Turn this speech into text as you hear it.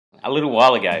A little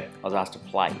while ago, I was asked to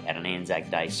play at an Anzac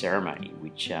Day ceremony,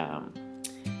 which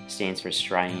stands for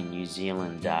Australian New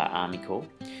Zealand Army Corps.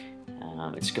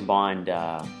 It's combined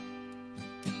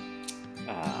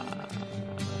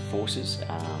forces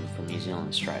from New Zealand and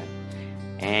Australia.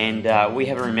 And we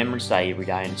have a Remembrance Day every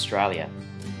day in Australia.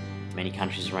 Many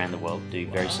countries around the world do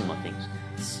very similar things.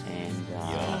 And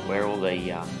where all the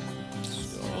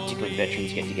particularly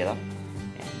veterans get together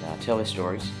and tell their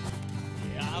stories.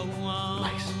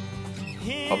 Nice.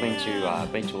 I've been to a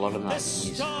lot of them over the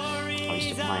years. I used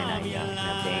to play in a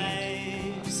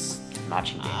band,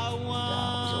 marching band, and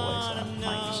was always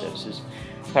playing for services.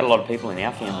 I've had a lot of people in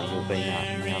our family who have been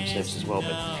in the armed service as well,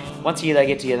 but once a year they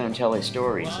get together and tell their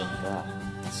stories, and I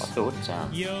thought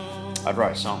I'd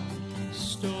write a song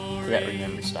for that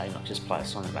Remembrance Day, not just play a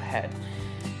song that I had.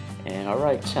 And I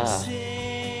wrote,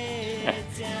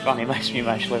 funny, it makes me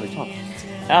emotional every time.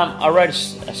 I wrote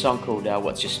a song called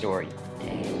What's Your Story?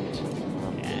 And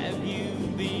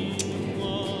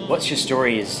What's Your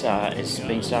Story is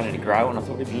been starting to grow, and I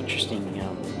thought it'd be interesting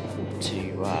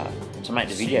to make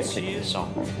the video clip of the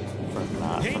song from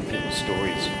people's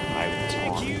stories over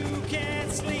time.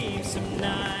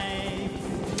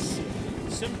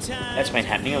 That's been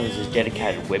happening. There's a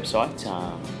dedicated website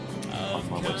on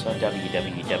my website,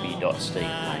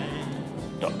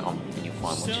 www.stevepayne.com, and you'll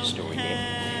find What's Your Story there.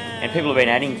 And people have been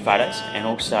adding photos, and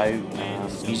also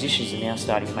musicians are now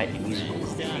starting to make musical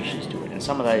contributions to it. And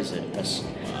some of those are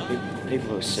people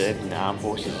who have served in the armed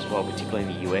forces as well, particularly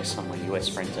in the US, some of my US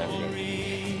friends over there.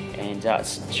 And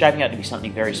it's shaping up to be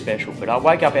something very special. But I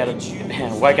woke up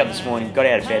this morning, got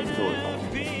out of bed and thought,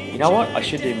 you know what, I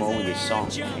should do more with this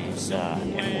song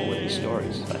and more with these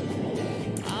stories. So,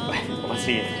 once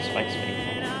again, it just makes me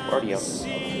already up.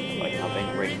 I've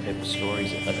been reading people's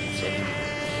stories that they've been sending.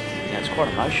 It's quite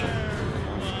emotional.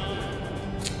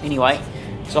 Anyway,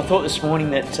 so I thought this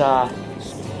morning that I'm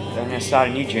going to start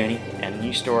a new journey and a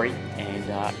new story, and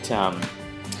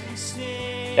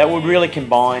that would really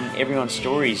combine everyone's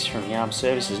stories from the armed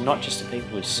services, not just the people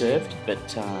who served,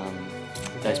 but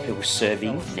those people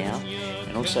serving now,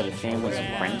 and also the families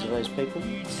and friends of those people,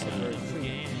 and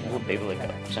all the people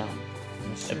that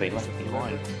have been left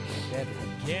behind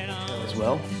as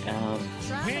well.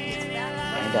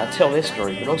 And tell their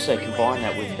story, but also combine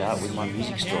that with my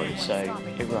music story, so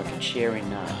everyone can share in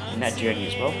that journey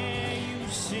as well.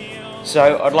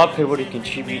 So I'd love people to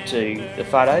contribute to the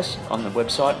photos on the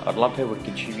website. I'd love people to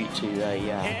contribute to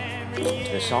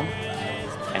the song,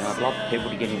 and I'd love people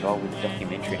to get involved with the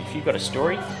documentary. And if you've got a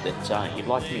story that you'd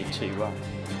like me to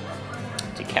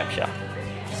capture,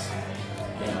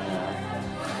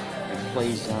 then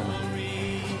please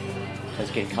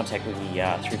get in contact with me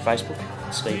through Facebook,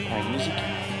 Steve Payne Music,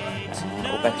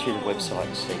 or back through the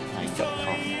website,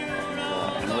 stevepayne.com,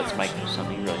 and let's make this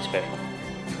something really special.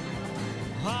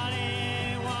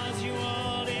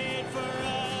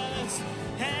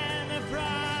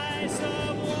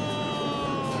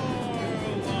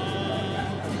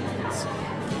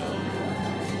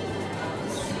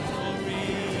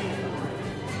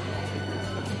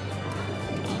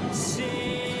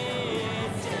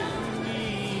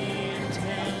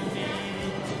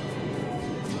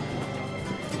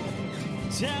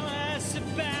 Tell us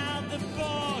about the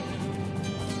border,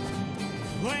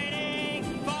 waiting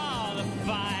for the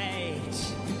fight.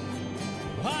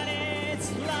 What it's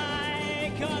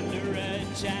like under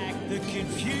attack, the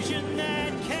confusion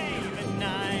that came at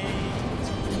night.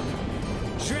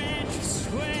 Drenched with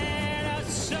sweat, or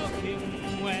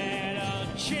soaking wet, or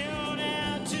chilled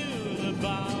down to the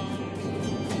bone.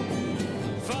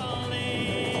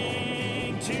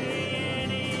 Falling to your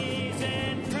knees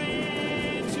and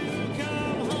praying to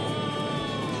come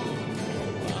home.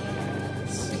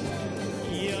 What's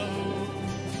your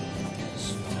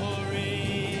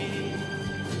story?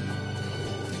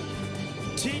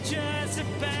 Teach us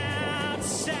about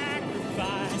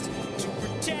sacrifice to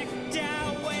protect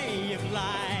our way of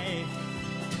life.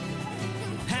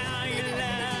 How you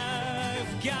love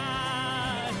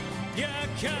God, your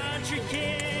country,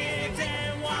 kid.